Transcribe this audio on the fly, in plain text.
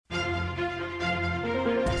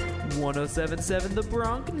1077 The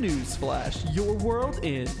Bronc News Flash, your world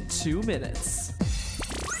in 2 minutes.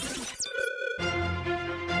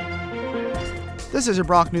 This is your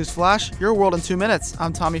Bronc News Flash, your world in 2 minutes.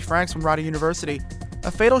 I'm Tommy Franks from Rider University.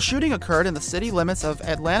 A fatal shooting occurred in the city limits of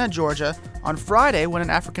Atlanta, Georgia on Friday when an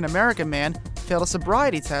African-American man failed a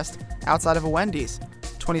sobriety test outside of a Wendy's.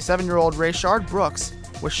 27-year-old Rayshard Brooks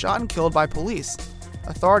was shot and killed by police.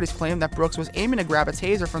 Authorities claim that Brooks was aiming to grab a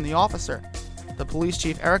taser from the officer. The police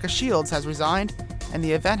chief, Erica Shields, has resigned, and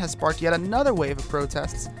the event has sparked yet another wave of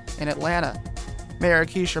protests in Atlanta. Mayor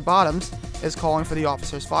Keisha Bottoms is calling for the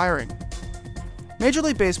officer's firing. Major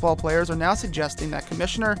League Baseball players are now suggesting that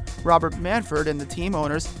Commissioner Robert Manfred and the team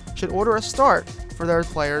owners should order a start for their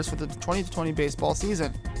players for the 2020 baseball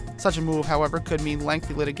season. Such a move, however, could mean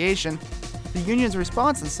lengthy litigation. The union's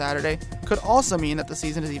response on Saturday could also mean that the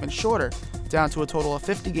season is even shorter, down to a total of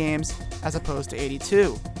 50 games as opposed to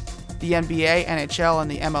 82. The NBA, NHL, and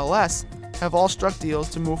the MLS have all struck deals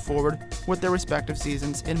to move forward with their respective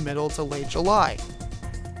seasons in middle to late July.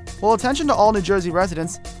 Well, attention to all New Jersey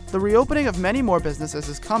residents, the reopening of many more businesses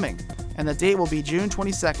is coming, and the date will be June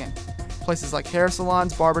 22nd. Places like hair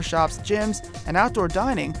salons, barbershops, gyms, and outdoor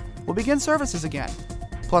dining will begin services again.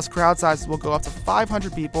 Plus, crowd sizes will go up to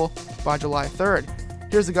 500 people by July 3rd.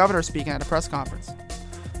 Here's the governor speaking at a press conference.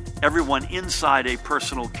 Everyone inside a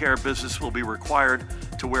personal care business will be required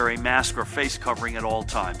to wear a mask or face covering at all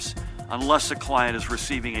times, unless a client is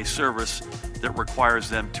receiving a service that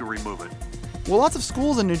requires them to remove it. Well, lots of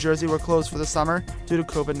schools in New Jersey were closed for the summer due to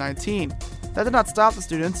COVID-19. That did not stop the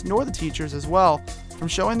students, nor the teachers as well, from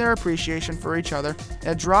showing their appreciation for each other in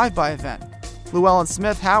a drive-by event. Llewellyn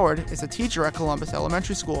Smith Howard is a teacher at Columbus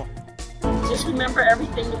Elementary School. Just remember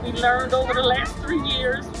everything that we learned over the last 3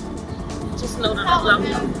 years. Just know that I love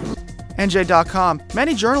you. NJ.com.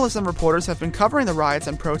 Many journalists and reporters have been covering the riots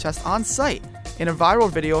and protests on site. In a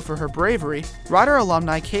viral video for her bravery, Rider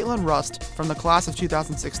alumni Caitlin Rust from the class of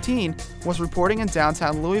 2016 was reporting in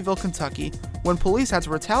downtown Louisville, Kentucky, when police had to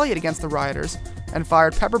retaliate against the rioters and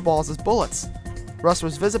fired pepper balls as bullets. Rust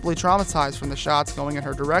was visibly traumatized from the shots going in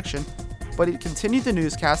her direction, but he continued the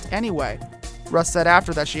newscast anyway. Rust said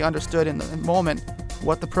after that she understood in the moment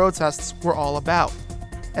what the protests were all about.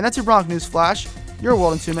 And that's your Bronc News Flash, your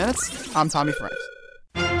world in 2 minutes. I'm Tommy Franks.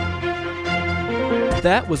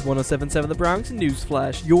 That was 1077 The Bronx News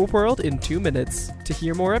Flash, your world in 2 minutes. To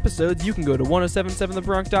hear more episodes, you can go to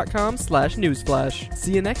 1077thebronx.com/newsflash.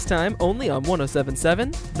 See you next time, only on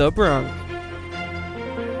 1077 The Bronx.